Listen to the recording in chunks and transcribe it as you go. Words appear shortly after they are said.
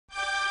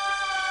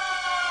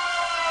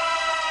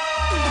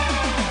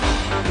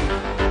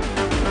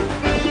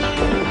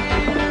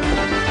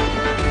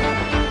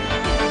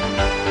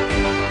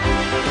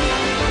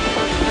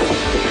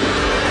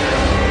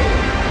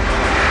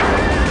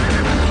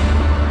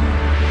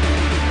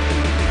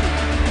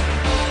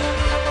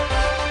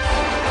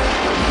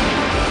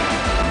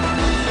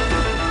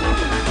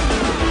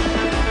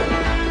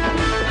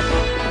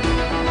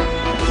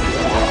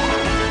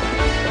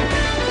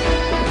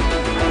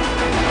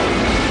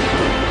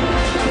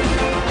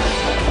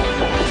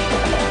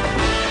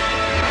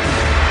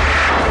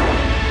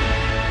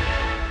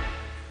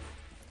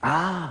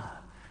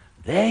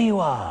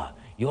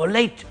You're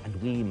late, and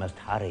we must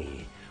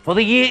hurry. For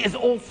the year is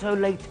also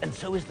late, and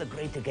so is the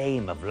greater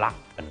game of luck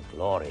and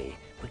glory.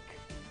 Quick,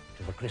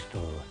 to the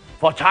crystal,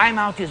 for time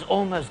out is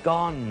almost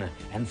gone,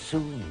 and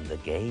soon the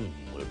game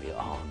will be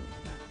on.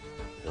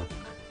 Look,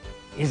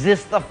 is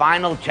this the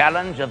final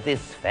challenge of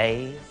this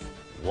phase?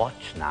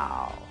 Watch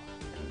now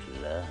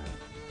and learn.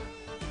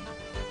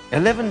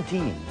 11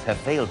 teams have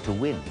failed to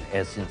win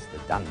ever since the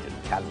dungeon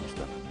challenged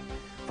them.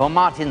 For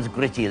Martin's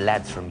gritty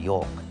lads from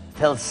York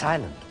fell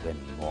silent when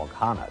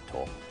Morgana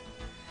talked.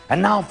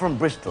 And now from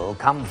Bristol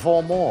come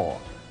 4 more,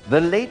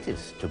 the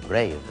latest to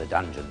brave the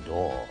dungeon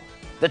door.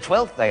 The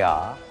 12th they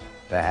are,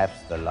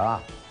 perhaps the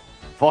last,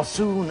 for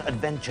soon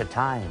adventure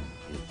time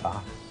is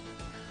past.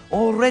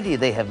 Already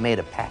they have made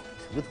a pact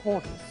with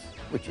Hortus,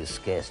 which is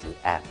scarcely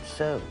apt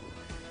so.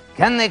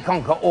 Can they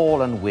conquer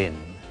all and win?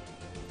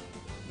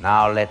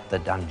 Now let the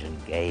dungeon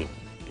game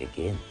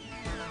begin.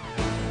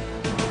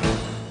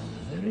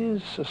 There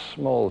is a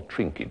small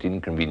trinket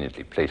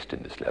inconveniently placed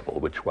in this level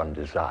which one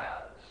desires.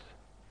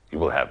 You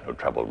will have no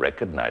trouble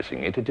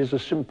recognizing it. It is a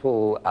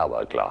simple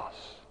hourglass.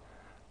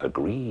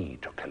 Agree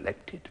to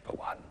collect it for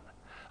one,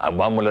 and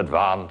one will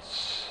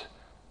advance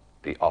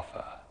the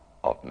offer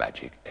of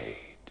magic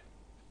aid.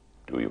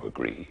 Do you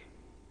agree?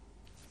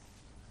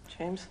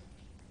 James?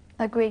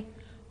 Agree.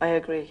 I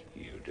agree.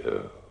 You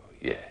do?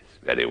 Yes,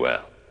 very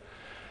well.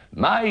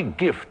 My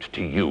gift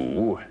to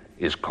you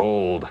is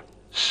called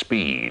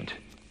speed.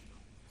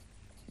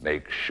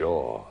 Make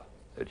sure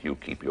that you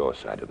keep your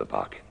side of the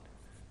bargain.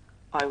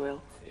 I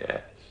will.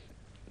 Yes.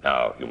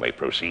 Now you may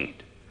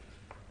proceed.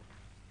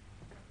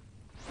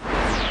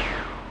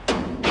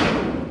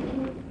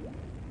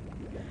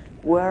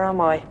 Where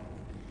am I?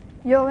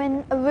 You're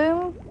in a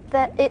room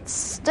that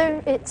it's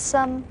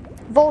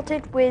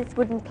vaulted with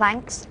wooden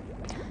planks.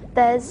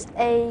 There's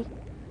a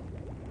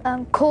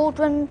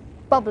cauldron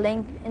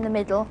bubbling in the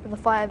middle with a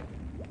fire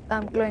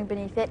glowing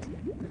beneath it.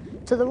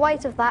 To the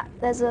right of that,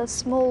 there's a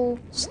small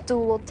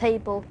stool or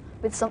table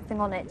with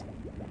something on it.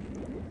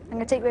 I'm going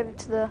to take you over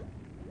to the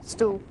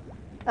stool.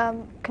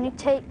 Can you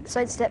take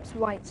side steps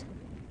right?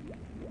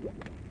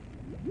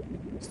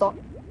 Stop.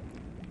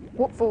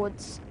 Walk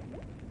forwards.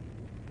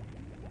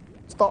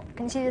 Stop.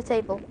 Can you see the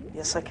table?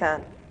 Yes, I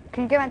can.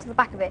 Can you go around to the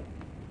back of it?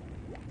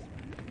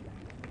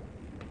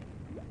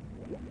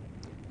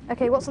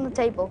 Okay, what's on the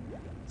table?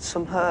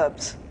 Some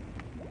herbs.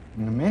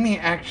 Many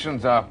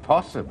actions are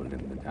possible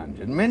in the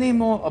dungeon. Many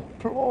more are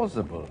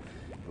plausible.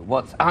 But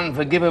what's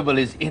unforgivable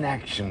is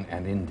inaction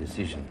and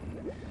indecision.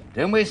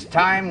 Don't waste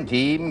time,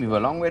 team. You've a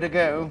long way to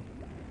go.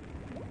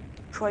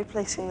 Should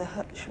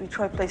we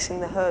try placing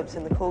the herbs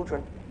in the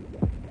cauldron?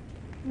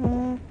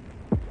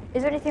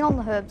 Is there anything on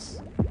the herbs?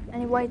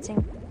 Any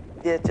writing?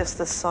 Yeah, just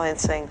the sign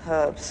saying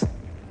herbs.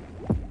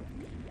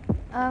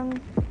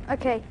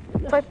 Okay.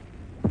 Try.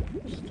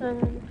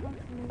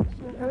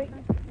 Hurry.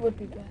 Would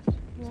be best.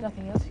 There's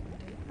nothing else you can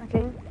do.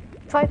 Okay.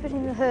 Try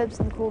putting the herbs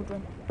in the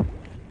cauldron.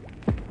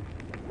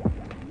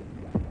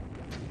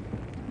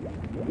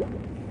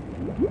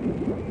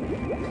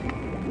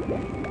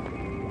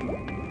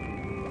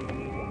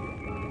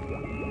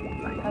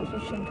 Perhaps you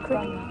shouldn't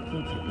cry now. I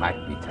think it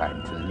might be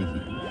time to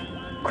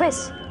leave.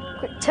 Chris,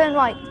 quick, turn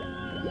right.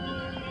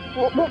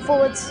 Walk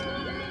forwards.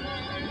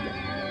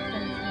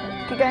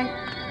 Keep going.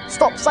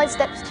 Stop. Side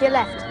steps to your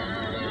left.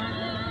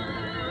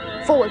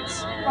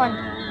 Forwards.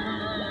 Run.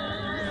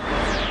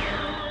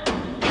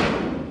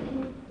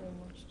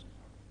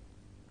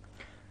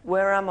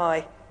 Where am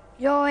I?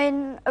 You're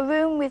in a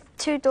room with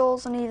 2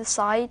 doors on either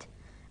side.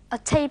 A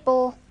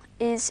table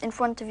is in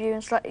front of you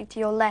and slightly to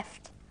your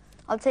left.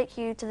 I'll take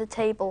you to the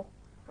table.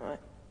 Right.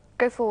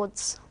 Go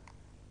forwards.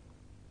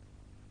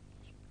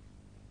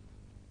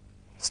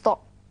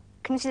 Stop.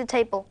 Can you see the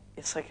table?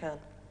 Yes, I can.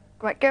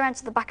 Right, go around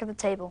to the back of the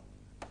table.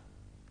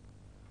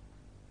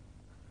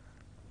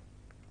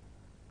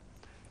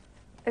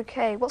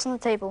 Okay, what's on the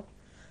table?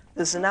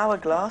 There's an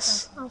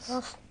hourglass,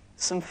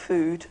 some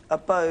food, a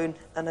bone,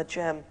 and a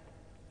gem.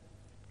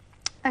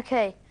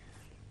 Okay,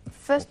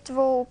 first of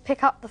all,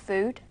 pick up the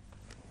food.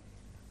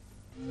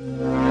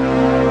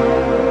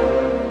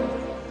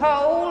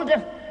 Hold,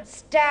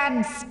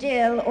 stand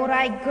still, or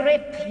I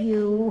grip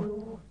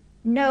you.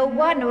 No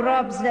one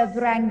robs the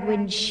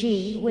Brangwyn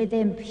she with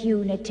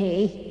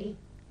impunity.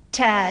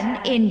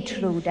 Turn,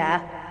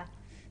 intruder.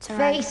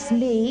 Face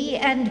me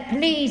and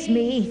please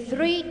me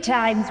 3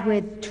 times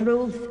with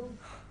truth,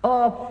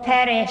 or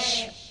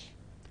perish.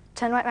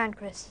 Turn right round,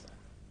 Chris.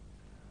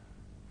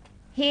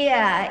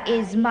 Here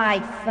is my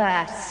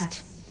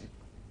first.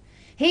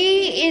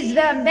 He is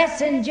the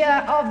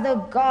messenger of the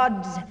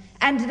gods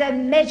and the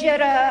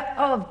measurer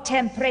of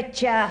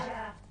temperature.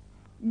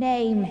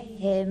 Name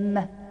him.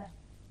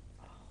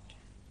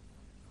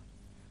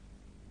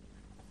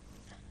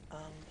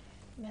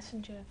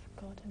 Messenger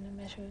of God and the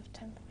measure of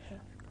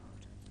temperature.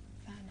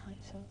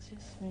 Fahrenheit,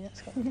 Celsius.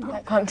 I mean,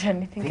 that can't do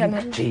anything, can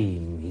it? Pink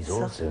team, he's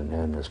also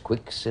known as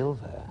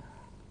Quicksilver.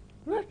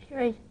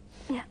 Mercury.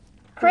 Yeah.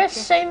 Chris,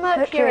 say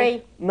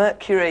Mercury.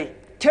 Mercury.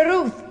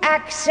 Truth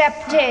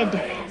accepted.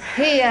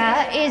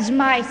 Here is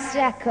my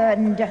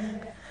second.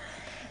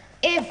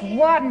 If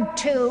 1,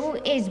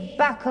 2 is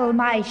buckle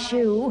my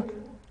shoe,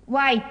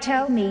 why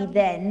tell me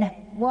then,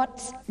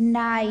 what's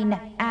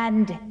 9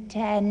 and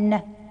 10?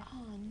 1,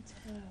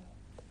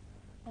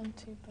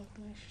 2, buckle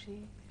my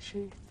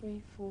shoe,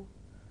 3, 4.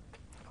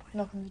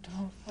 Knock on the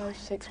door, 5,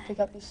 6, pick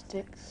up the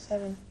stick,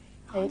 7,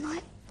 8.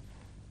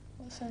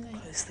 What's her name?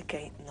 Close the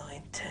gate,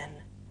 9, 10.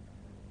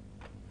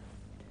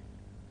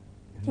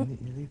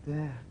 Nearly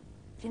there.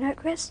 Do you know it,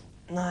 Chris?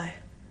 No.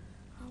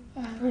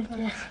 9,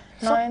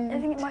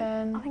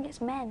 I think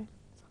it's men.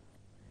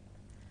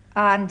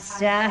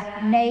 Answer,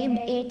 name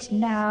it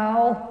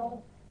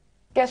now.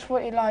 Guess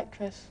what you like,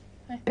 Chris?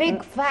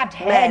 Big fat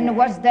hen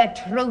was the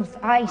truth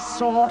I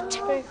sought.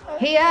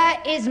 Here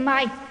is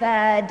my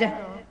third.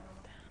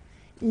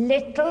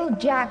 Little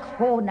Jack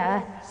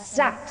Horner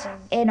sat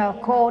in a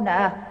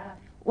corner,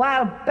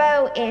 while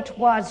Beau it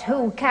was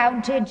who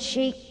counted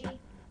sheep.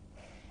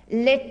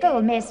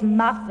 Little Miss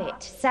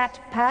Muffet sat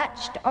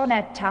perched on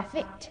a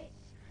tuffet.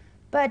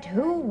 But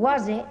who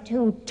was it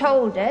who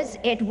told us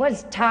it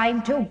was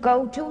time to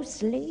go to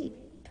sleep?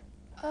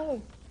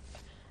 Oh,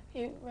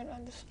 you went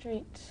on the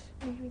street.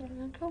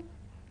 Uncle?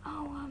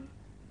 Oh,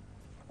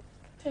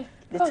 Hey,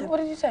 oh, what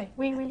did you say?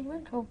 Wee Willie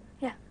Winkle.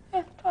 Yeah,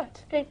 try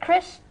it. Okay,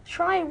 Chris,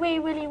 try Wee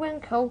Willie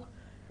Winkle.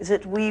 Is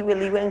it Wee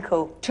Willie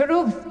Winkle?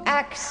 Truth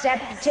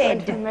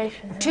accepted.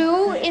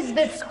 2 is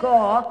the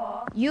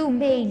score. You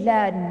may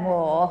learn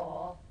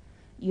more.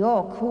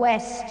 Your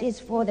quest is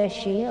for the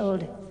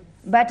shield,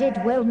 but it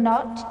will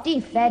not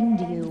defend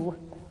you.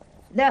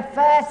 The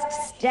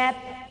first step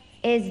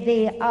is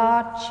the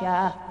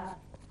archer.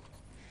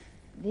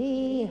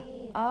 The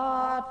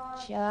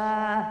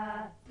archer.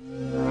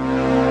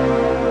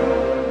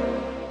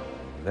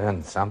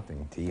 Learn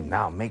something, team.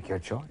 Now make your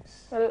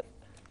choice. Well,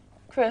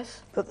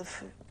 Chris, Put the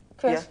food.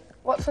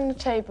 what's on the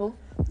table?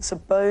 It's a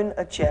bone,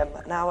 a gem,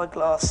 an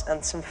hourglass,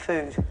 and some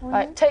food.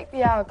 Right, take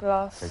the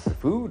hourglass. Take the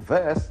food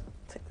first.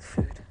 Take the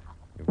food.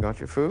 You've got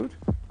your food?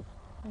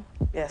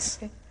 Yes.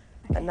 Okay.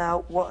 And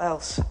now, what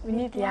else? We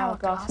need the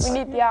hourglass. We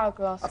need the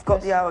hourglass. I've got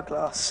Chris. the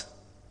hourglass.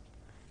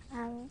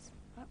 and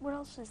what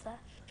else is there?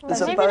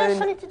 There's a Maybe there's bone.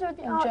 something to do with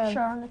the And jam. archer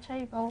on the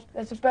table.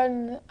 There's a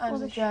bone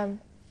and a gem.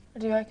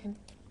 What do you reckon?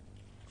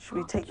 Should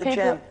we take the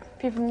gem?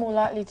 People are more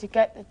likely to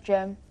get the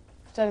gem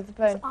instead of the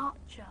bone. It's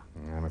archer.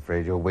 I'm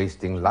afraid you're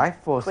wasting life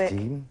force, Quick.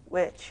 team.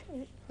 Which?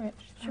 Which?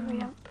 Should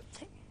we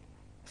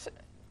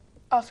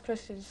Ask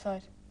Chris to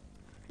decide.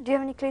 Do you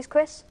have any clues,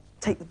 Chris?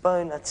 Take the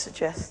bone, I'd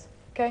suggest.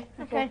 Okay?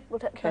 Okay. We'll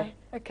take the Okay.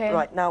 bone. Okay.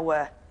 Right, now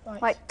where?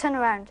 Right, turn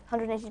around,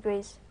 180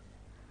 degrees.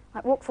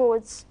 Right, walk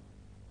forwards,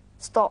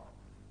 stop,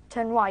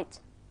 turn right.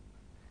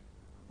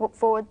 Walk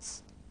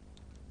forwards,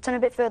 turn a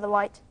bit further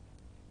right.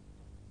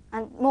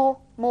 And more.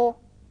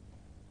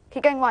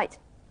 Keep going right,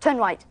 turn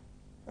right.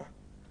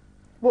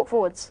 Walk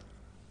forwards,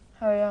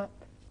 Hurry up.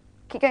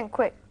 keep going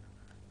quick.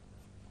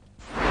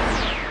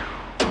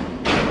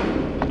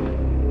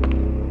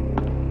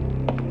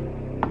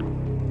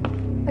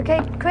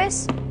 Okay,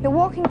 Chris, you're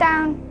walking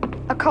down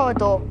a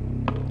corridor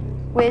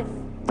with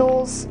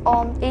doors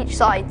on each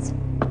side.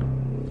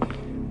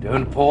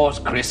 Don't pause,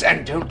 Chris,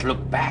 and don't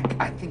look back.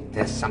 I think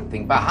there's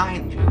something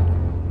behind you.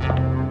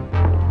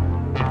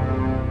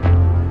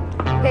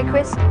 Okay,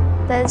 Chris,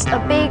 there's a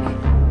big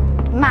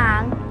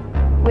man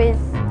with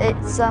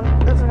looks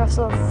like a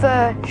sort of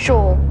fur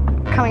shawl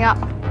coming up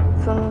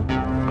from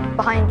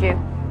behind you.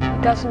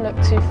 It doesn't look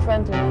too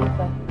friendly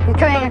either. He's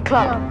carrying a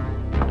club.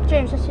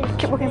 James, let's use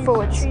Keep walking speed-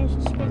 forwards. Use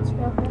the speed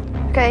spell.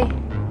 Okay.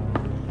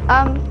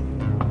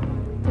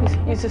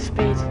 Use the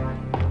speed.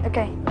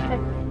 Okay.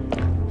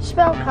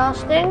 Spell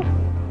casting.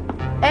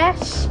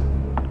 S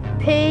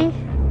P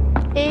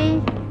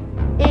E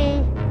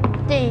E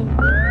D.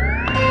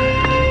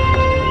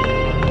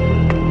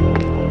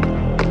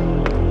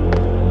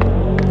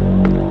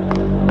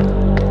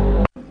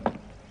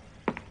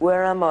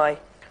 Where am I?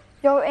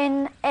 You're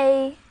in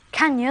a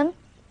canyon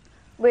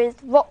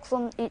with rocks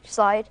on each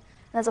side.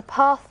 There's a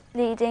path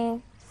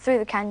leading through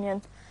the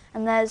canyon,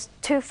 and there's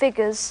 2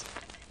 figures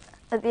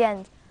at the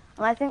end.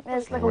 And I think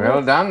there's like a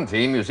Well done,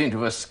 team. You seem to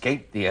have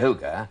escaped the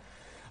ogre.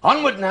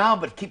 Onward now,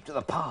 but keep to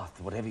the path,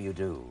 whatever you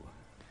do.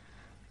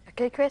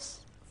 Okay, Chris.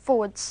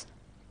 Forwards.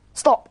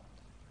 Stop.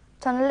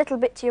 Turn a little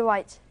bit to your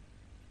right.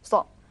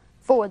 Stop.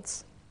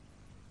 Forwards.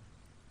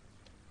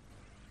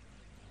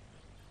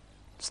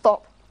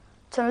 Stop.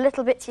 Turn a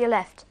little bit to your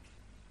left.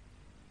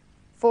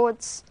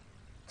 Forwards.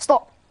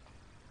 Stop.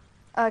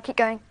 Keep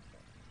going.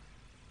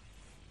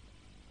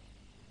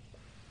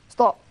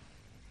 Stop.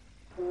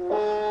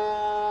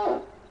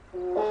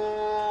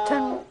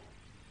 Turn.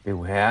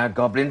 Beware,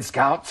 goblin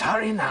scouts.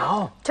 Hurry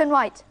now. Turn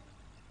right.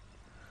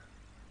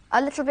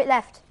 A little bit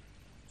left.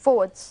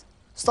 Forwards.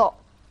 Stop.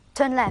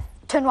 Turn left.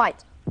 Turn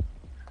right.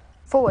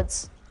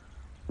 Forwards.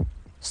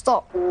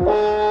 Stop.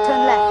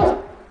 Turn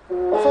left.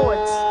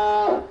 Forwards.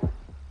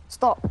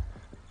 Stop.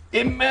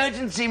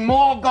 Emergency!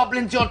 More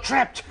goblins! You're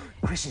trapped!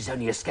 Chris's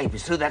only escape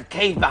is through that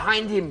cave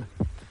behind him.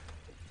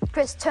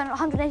 Chris, turn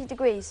 180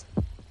 degrees.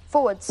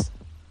 Forwards.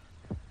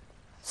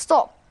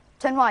 Stop.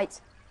 Turn right.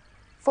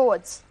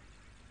 Forwards.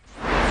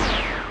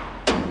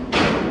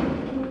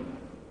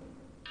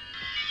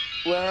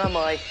 Where am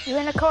I? You're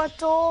in a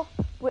corridor.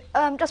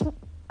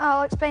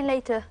 I'll explain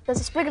later. There's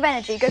a sprig of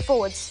energy. Go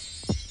forwards.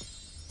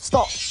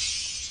 Stop.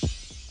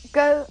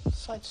 Go.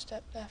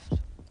 Sidestep left.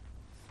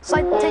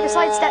 Take a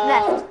side step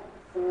left.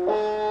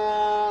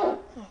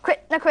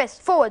 Chris,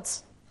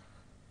 forwards.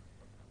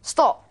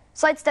 Stop.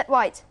 Side step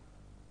right.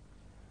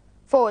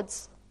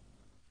 Forwards.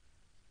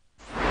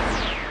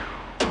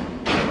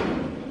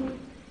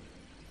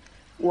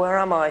 Where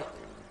am I?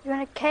 You're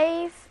in a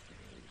cave,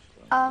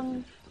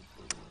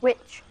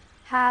 which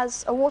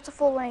has a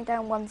waterfall running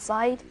down one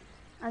side,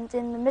 and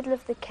in the middle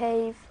of the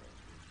cave,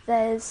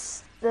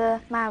 there's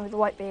the man with the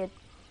white beard.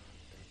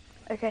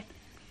 Okay,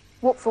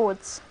 walk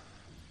forwards.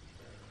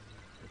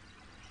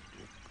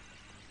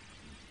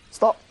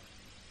 Stop.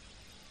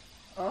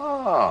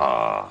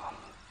 Ah,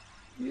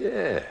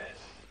 yes.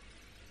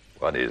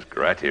 One is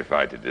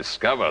gratified to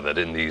discover that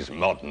in these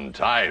modern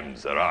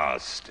times there are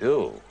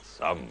still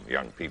some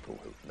young people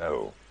who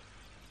know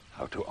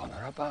how to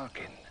honor a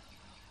bargain.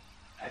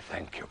 I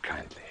thank you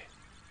kindly.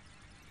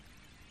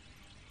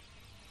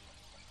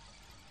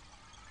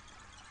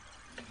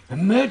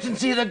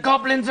 Emergency, the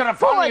goblins are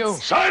upon you!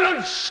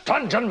 Silence,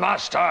 Dungeon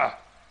Master!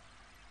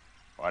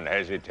 One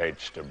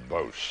hesitates to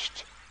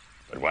boast,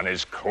 but one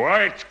is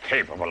quite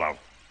capable of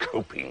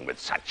coping with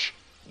such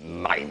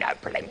minor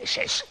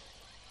blemishes.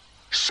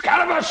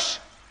 Scalabus,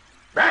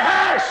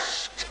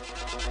 behest!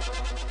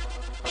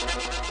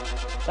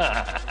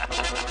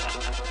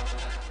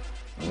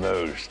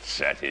 Most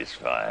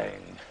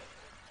satisfying.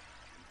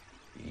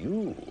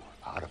 You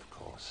are, of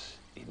course,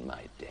 in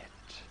my debt.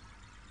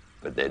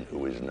 But then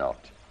who is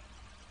not?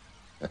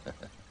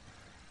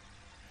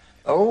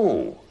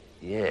 Oh,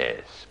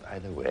 yes, by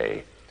the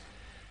way,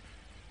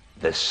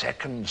 the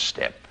second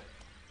step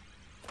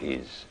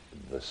is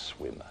the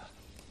swimmer.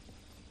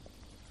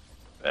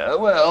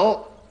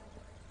 Well.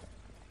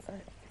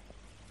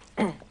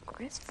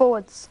 Chris,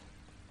 forwards.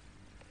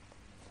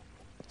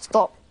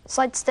 Stop.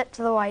 Side step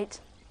to the right.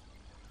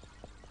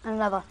 And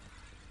another.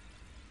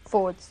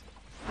 Forwards.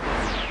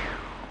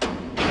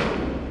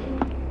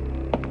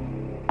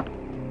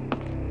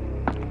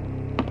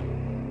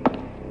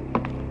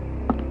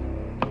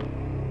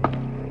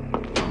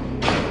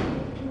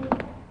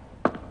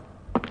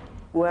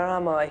 Where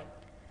am I?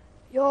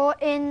 You're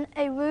in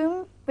a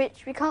room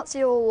which we can't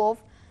see all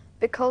of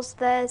because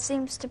there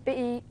seems to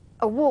be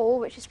a wall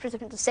which is split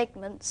up into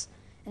segments,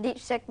 and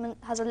each segment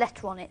has a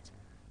letter on it.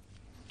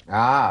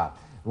 Ah,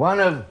 one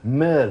of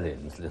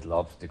Merlin's little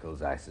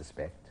obstacles, I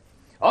suspect.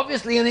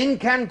 Obviously, an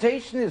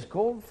incantation is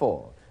called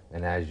for,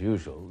 and as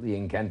usual, the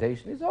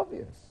incantation is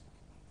obvious.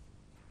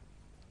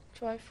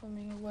 Try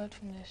forming a word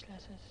from those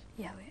letters.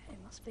 Yeah, it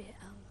must be.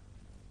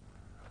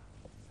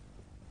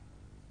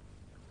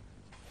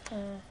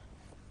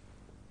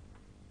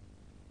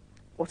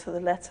 What are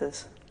the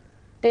letters?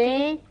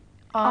 D-I-L-E-H-S.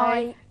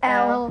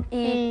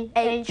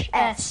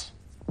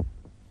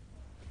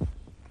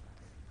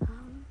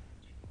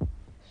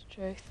 It's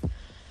truth.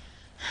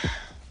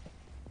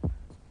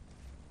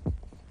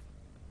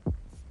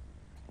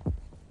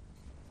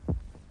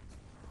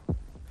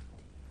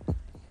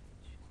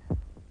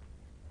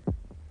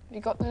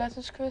 You got the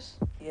letters, Chris?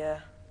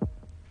 Yeah. Oh,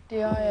 team,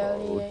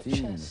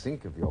 D-I-L-E-H-S.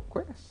 think of your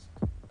quest.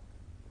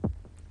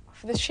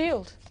 For the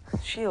shield.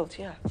 Shield,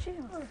 yeah.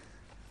 Shield.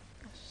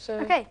 So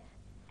Okay,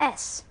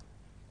 S.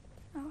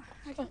 Oh,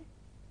 okay.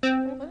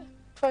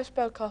 try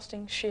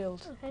spellcasting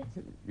shield. Okay.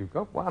 You've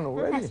got one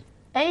already.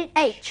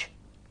 H.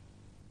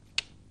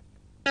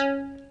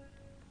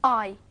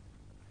 I.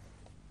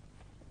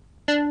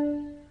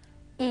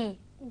 E.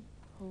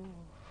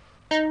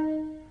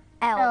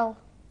 L.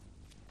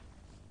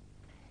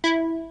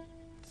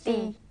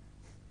 B.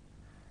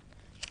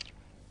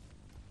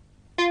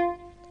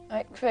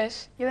 Right,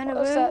 Chris. You're in a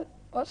room.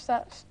 What's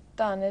that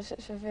done is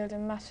it's revealed a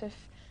massive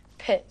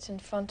pit in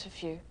front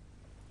of you.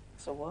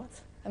 So what?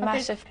 A big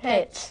massive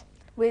pit. pit.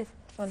 With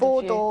Front 4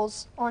 of you.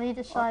 doors On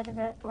either side of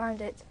it.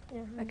 around it.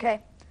 Yeah. Okay.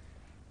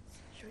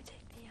 Should we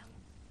take the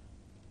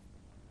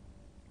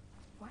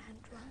right hand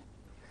drawing?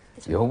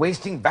 You're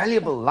wasting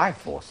valuable life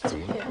force,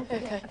 team. Yeah,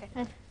 okay.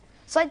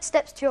 Side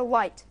steps to your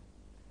right.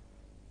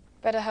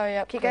 Better hurry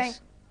up, Keep Chris. going.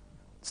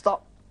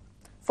 Stop.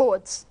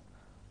 Forwards.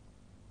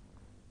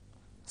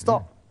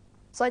 Stop.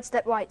 Side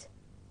step right.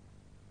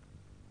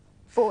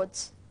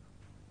 Forwards.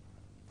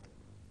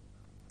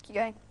 Keep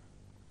going.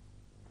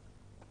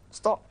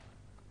 Stop.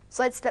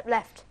 Side step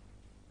left.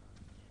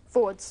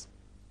 Forwards.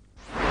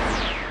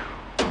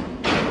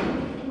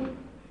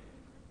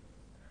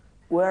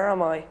 Where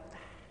am I?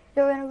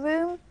 You're in a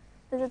room.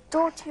 There's a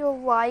door to your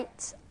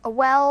right, a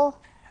well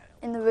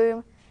in the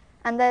room,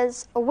 and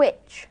there's a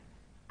witch.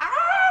 Oh,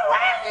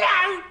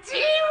 hello,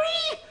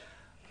 dearie.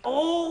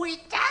 Oh, he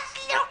does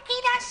look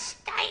in a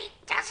state,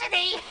 doesn't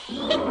he?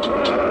 You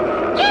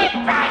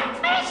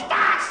breakfast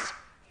us!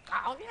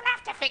 Oh, you'll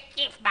have to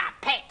forgive my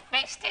pet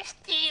Festus,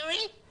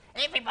 dearie.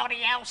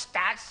 Everybody else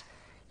does.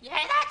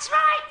 Yeah, that's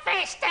right,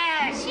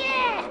 Festus,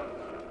 yeah.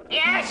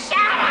 Yeah,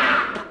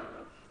 shut up!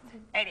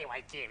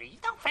 Anyway, dearie,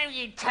 he's not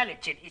very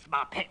intelligent, is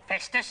my pet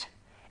Festus.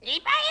 He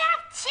may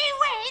have 2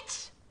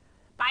 heads,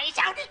 but he's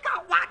only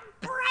got one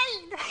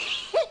brain.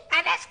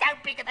 And that's no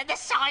bigger than the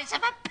size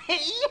of a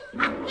pea.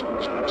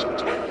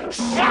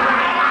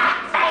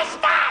 Silent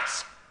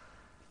Festus!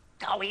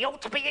 Oh, he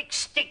ought to be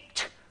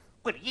extinct.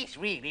 Well, he is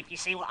really, if you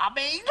see what I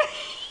mean.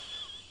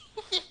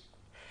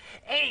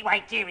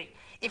 Anyway, dearie,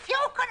 if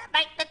you're going to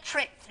make the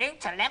trip through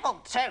to level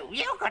 2,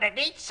 you're going to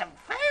need some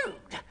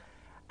food.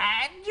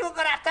 And you're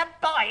going to have to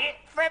buy it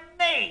from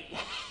me.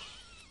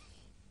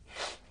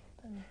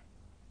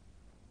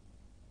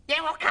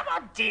 Yeah, well, come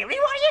on, dearie,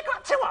 what have you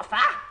got to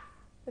offer?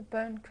 The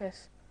bone,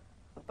 Chris.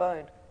 The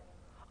bone.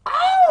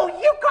 Oh,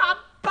 you got a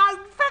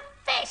bone for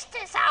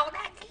Festus. Oh,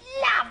 that's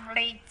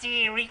lovely,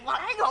 dearie. Well,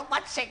 hang on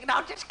 1 second,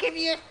 I'll just give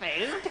you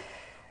food.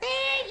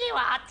 There you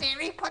are,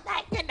 dearie. Put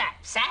that in your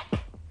knapsack.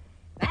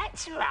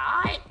 That's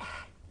right.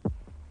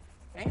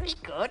 Very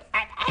good.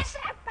 And as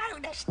a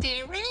bonus,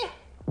 dearie,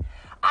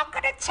 I'm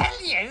going to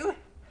tell you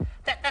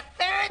that the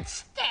 3rd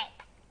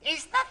step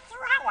is the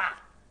thrower.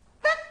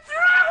 The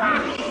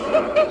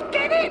thrower!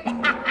 Get it?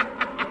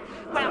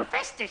 Well,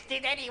 Festus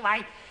did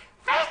anyway.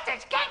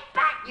 Festus, get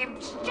back, you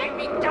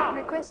stupid dog.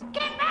 Okay, Chris.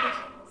 Get back.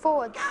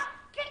 Forwards.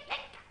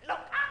 Look,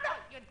 I'm not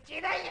your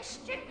dinner, you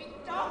stupid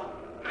dog.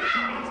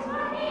 Ah, that's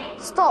my head.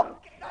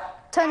 Stop.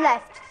 Turn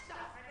left. Stop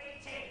for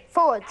eating.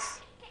 Forwards.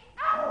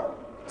 No.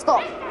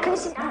 Stop. Can you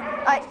see?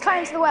 Right, climb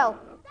into the well.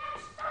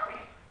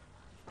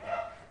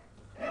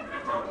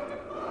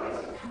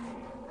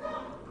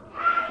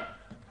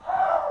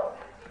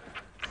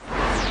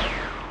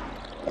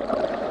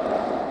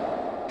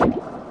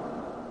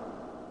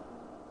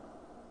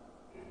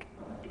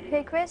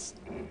 Okay, Chris.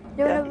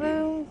 You're in a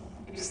room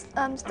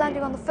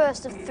standing on the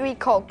first of 3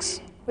 cogs,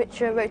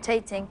 which are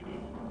rotating.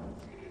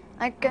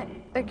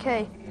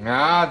 Okay.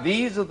 Ah,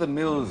 these are the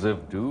mills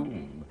of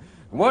doom.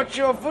 Watch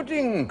your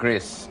footing,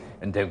 Chris,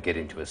 and don't get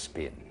into a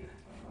spin.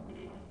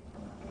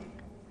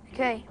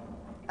 Okay.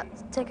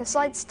 Take a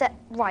side step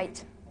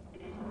right.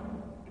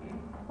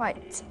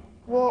 Right.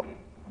 Walk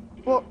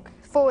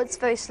forwards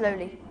very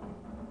slowly.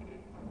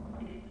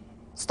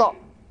 Stop.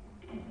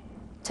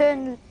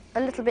 Turn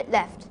a little bit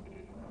left.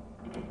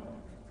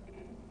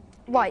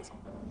 Right.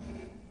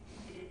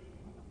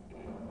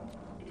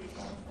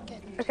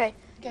 Okay.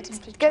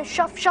 Go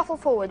shuffle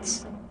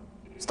forwards.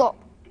 Stop.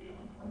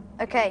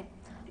 Okay.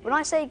 When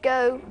I say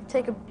go,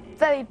 take a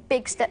very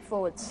big step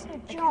forwards.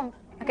 Jump.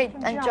 Okay,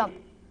 and jump.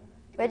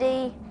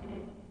 Ready?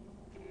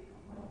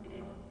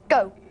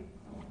 Go.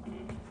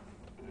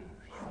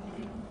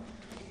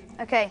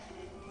 Okay.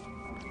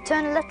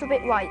 Turn a little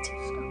bit right.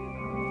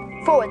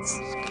 Forwards.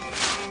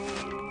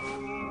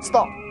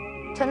 Stop.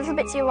 Turn a little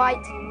bit to your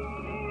right.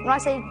 When I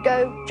say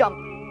go, jump.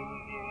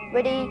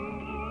 Ready?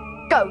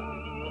 Go.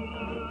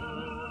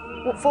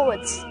 Walk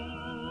forwards.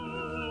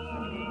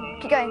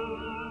 Keep going.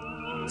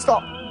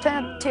 Stop.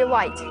 Turn to your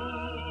right.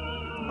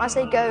 When I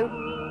say go.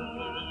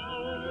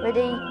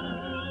 Ready?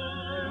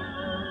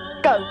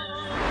 Go.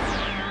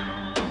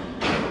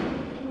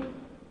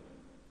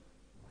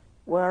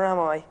 Where am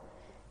I?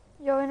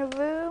 You're in a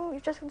room.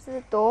 You've just come to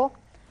the door.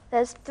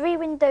 There's 3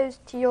 windows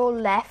to your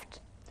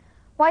left.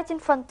 Right in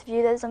front of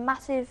you, there's a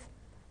massive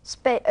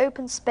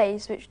open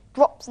space which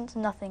drops into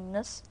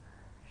nothingness.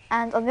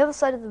 And on the other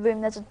side of the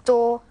room, there's a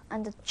door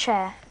and a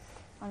chair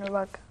on a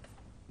rug.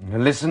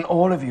 Listen,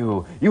 all of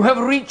you. You have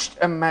reached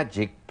a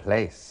magic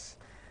place.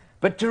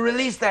 But to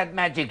release that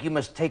magic, you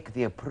must take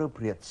the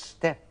appropriate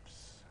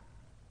steps.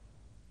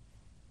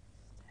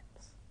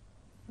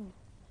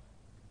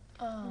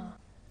 Ah.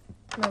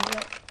 Maybe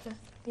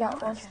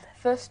that one.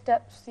 First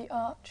step's the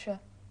archer.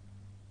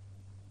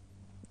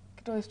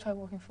 Could always try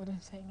walking forward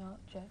and saying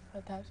archer,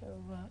 but I doubt it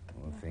will work.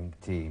 Well, think,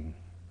 team.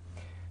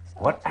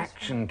 What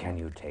action can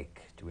you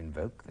take to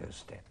invoke those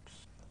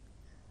steps?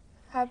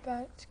 How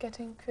about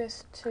getting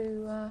Chris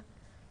to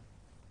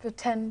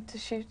pretend to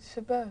shoot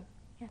a bow?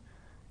 Yeah.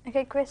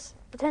 Okay, Chris,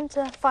 pretend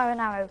to fire an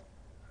arrow.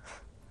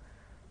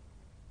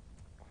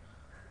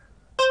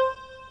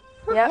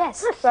 Yeah.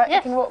 Yes. Right,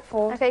 Yes. you can walk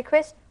forward. Okay,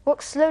 Chris,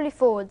 walk slowly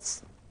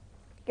forwards.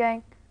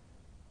 Going.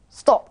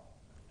 Stop.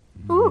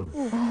 Go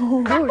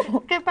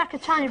back a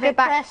tiny Go bit,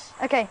 back. Chris.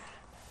 Okay.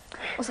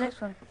 What's the next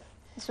one?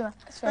 This one.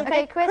 one.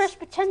 Okay, Chris.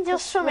 pretend you're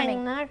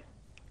swimming swimming.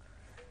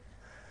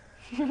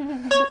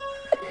 now.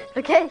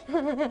 Okay,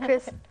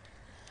 Chris.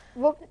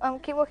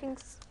 Keep walking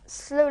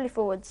slowly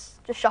forwards,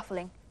 just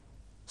shuffling.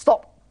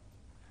 Stop.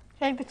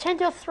 Okay, pretend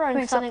you're throwing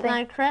Doing something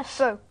something. now, Chris.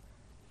 Throw.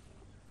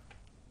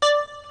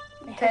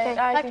 Okay,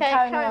 I can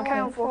carry on Carry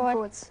on walking. walking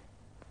forwards.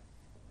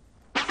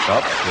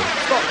 Stop.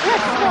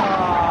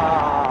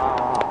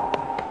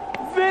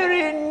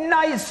 Very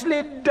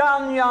nicely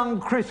done, young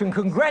Chris, and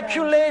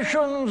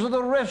congratulations to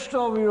the rest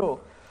of you.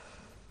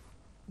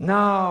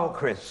 Now,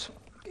 Chris,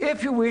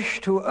 if you wish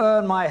to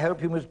earn my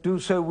help, you must do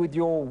so with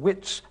your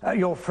wits.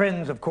 Your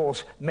friends, of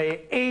course,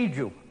 may aid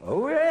you.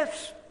 Oh,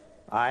 yes,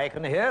 I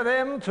can hear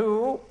them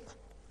too.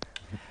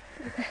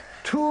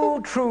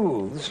 2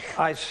 truths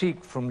I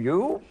seek from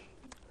you,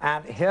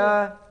 and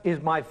here is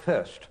my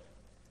first.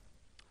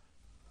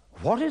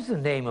 What is the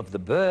name of the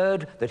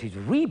bird that is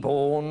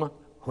reborn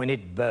when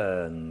it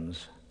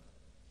burns?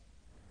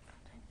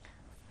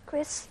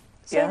 Chris,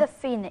 say Yeah? the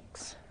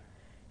phoenix.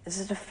 Is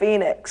it a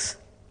phoenix?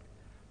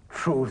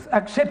 Truth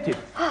accepted.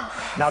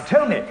 Now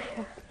tell me,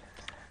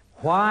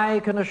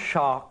 why can a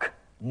shark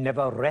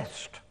never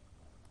rest?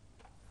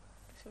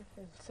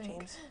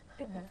 James?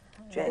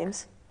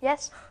 James?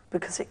 Yes?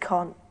 Because it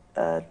can't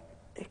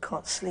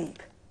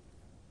sleep.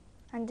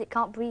 And it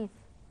can't breathe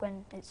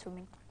when it's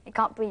swimming. It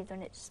can't breathe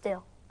when it's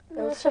still.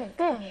 No, it's a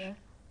fish.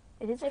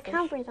 It is a It fish.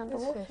 can breathe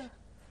underwater.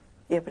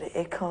 Yeah, but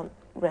it can't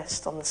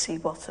rest on the sea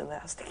bottom. It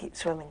has to keep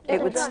swimming. Yeah,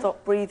 It would but-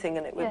 stop breathing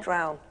and it would Yeah.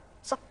 drown.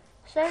 So,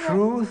 Say that.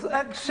 Truth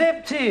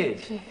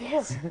accepted.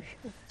 Yes.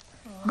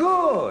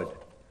 Good.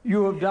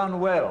 You have done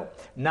well.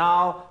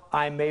 Now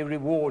I may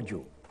reward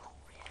you.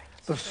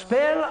 The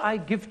spell I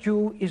gift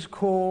you is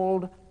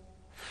called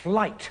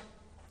flight.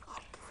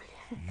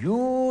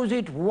 Use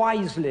it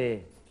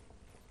wisely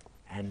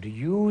and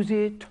use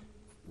it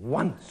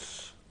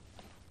once.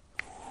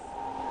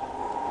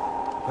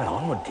 Well,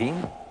 onward,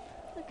 team.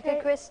 okay,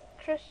 Chris,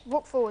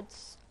 walk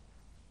forwards.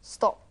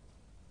 Stop.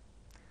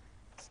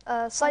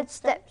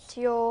 Sidestep to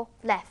your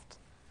left.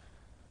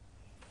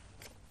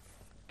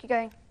 Keep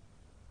going.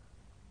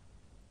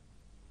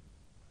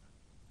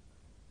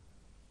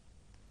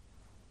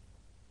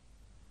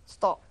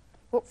 Stop.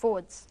 Walk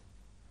forwards.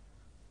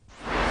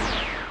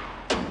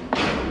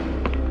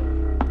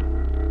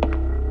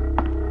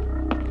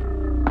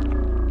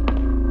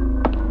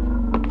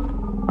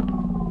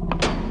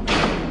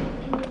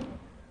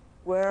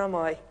 Where am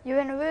I? You're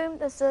in a room,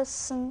 there's a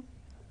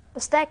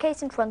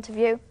staircase in front of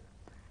you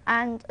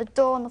and a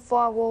door on the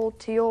far wall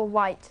to your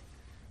right.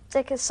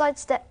 Take a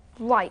sidestep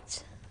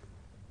right.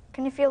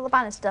 Can you feel the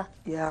banister?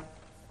 Yeah.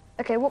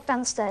 Okay, walk down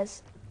the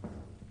stairs.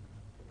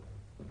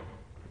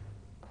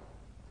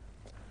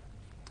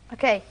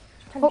 Okay,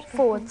 walk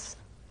forwards.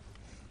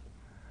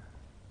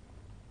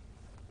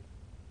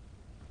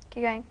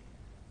 Keep going.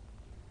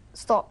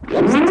 Stop.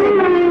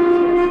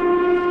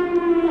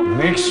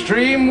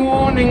 Extreme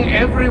warning,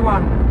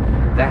 everyone.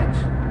 That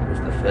was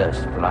the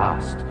first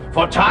blast.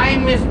 For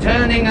time is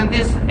turning and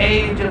this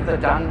age of the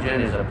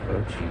dungeon is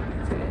approaching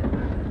its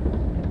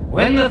end.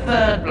 When the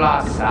third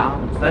blast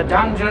sounds, the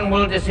dungeon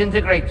will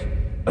disintegrate,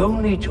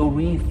 only to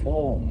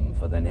reform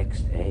for the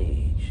next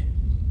age.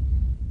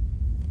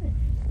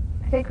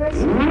 Okay, Chris.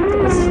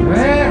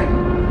 There.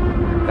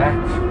 That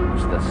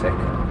was the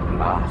second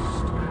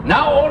blast.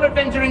 Now all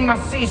adventuring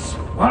must cease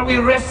while we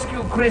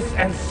rescue Chris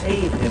and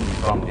save him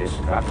from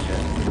destruction.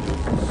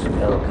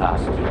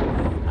 Spellcasting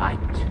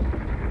Unite.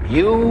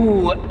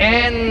 U-N-I-T-E.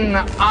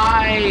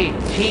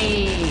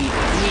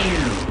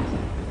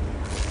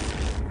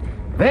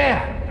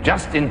 There,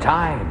 just in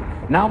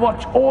time. Now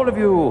watch all of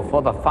you,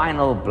 for the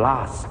final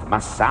blast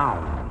must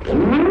sound.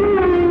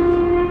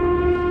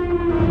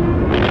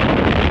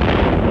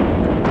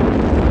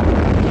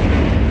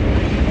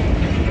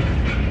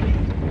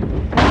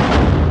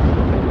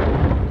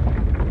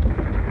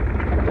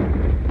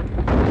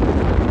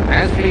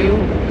 As for you,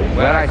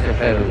 well, I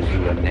suppose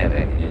you were never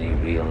in any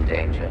real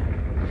danger.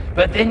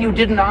 But then you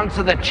didn't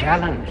answer the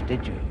challenge,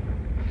 did you?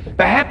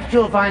 Perhaps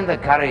you'll find the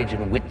courage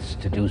and wits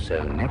to do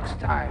so next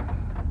time.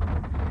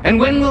 And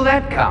when will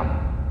that come?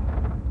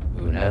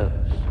 Who knows?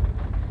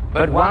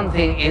 But one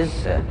thing is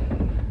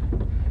certain.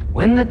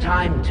 When the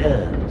time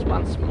turns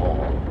once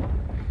more,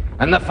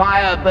 and the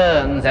fire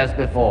burns as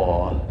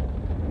before,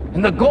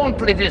 and the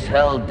gauntlet is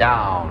hurled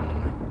down,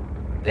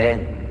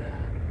 then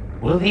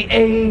will the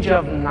age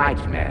of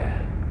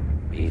Knightmare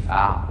be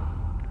found.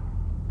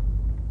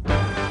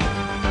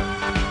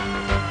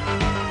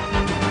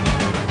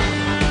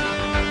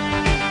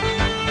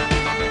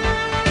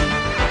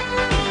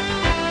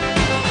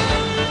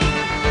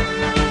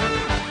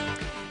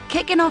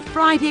 Kicking off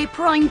Friday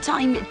prime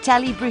time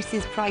telly,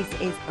 Bruce's Price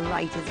is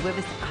Right is with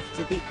us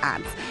after the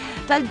ads.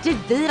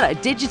 The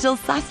digital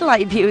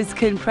satellite viewers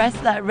can press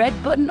that red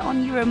button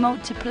on your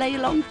remote to play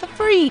along for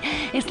free.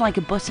 It's like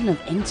a button of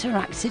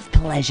interactive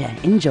pleasure.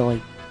 Enjoy.